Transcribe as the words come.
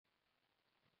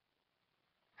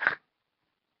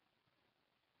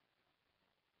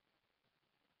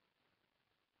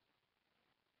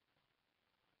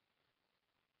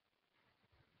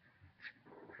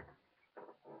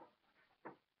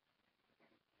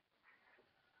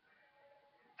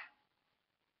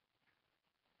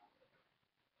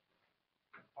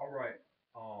All right.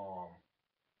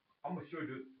 I'm gonna show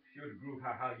the group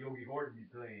how Yogi Horton be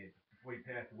playing before he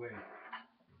passed away.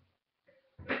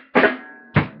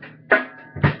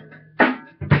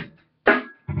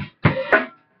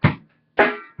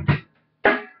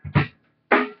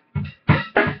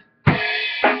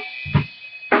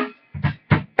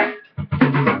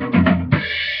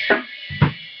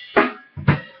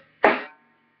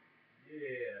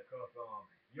 Yeah, cause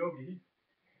Yogi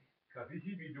cause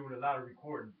he be doing a lot of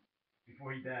recording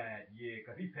before he died. Yeah,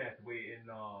 cause he passed away in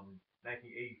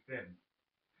 1987.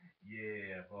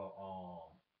 Yeah, but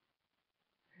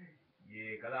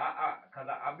yeah,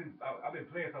 I've been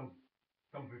playing some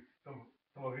of his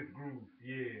some of his grooves.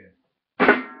 Yeah.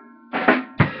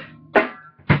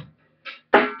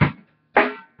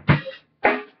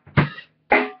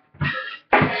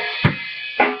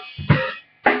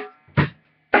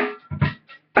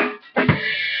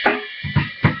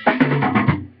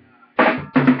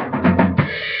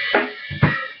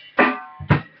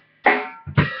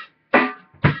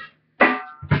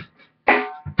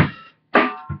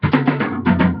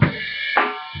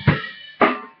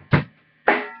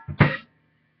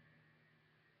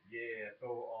 Yeah, so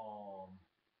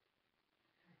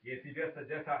yeah, see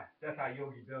that's how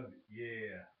Yogi does it.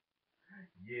 Yeah,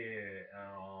 yeah,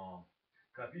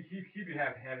 cause he be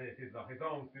having his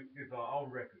own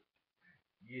record.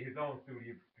 Yeah, his own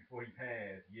studio before he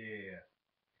passed. Yeah,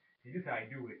 see this how he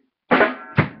do it.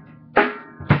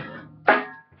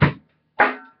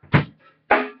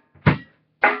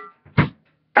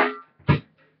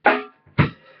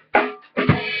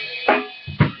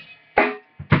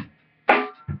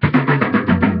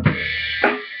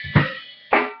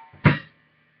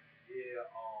 Yeah,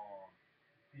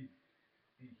 see,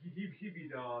 he be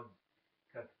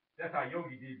cause that's how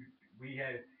Yogi did. We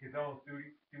had his own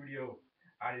studio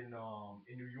out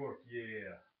in New York.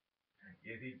 Yeah,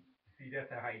 yeah. See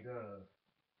that's how he does.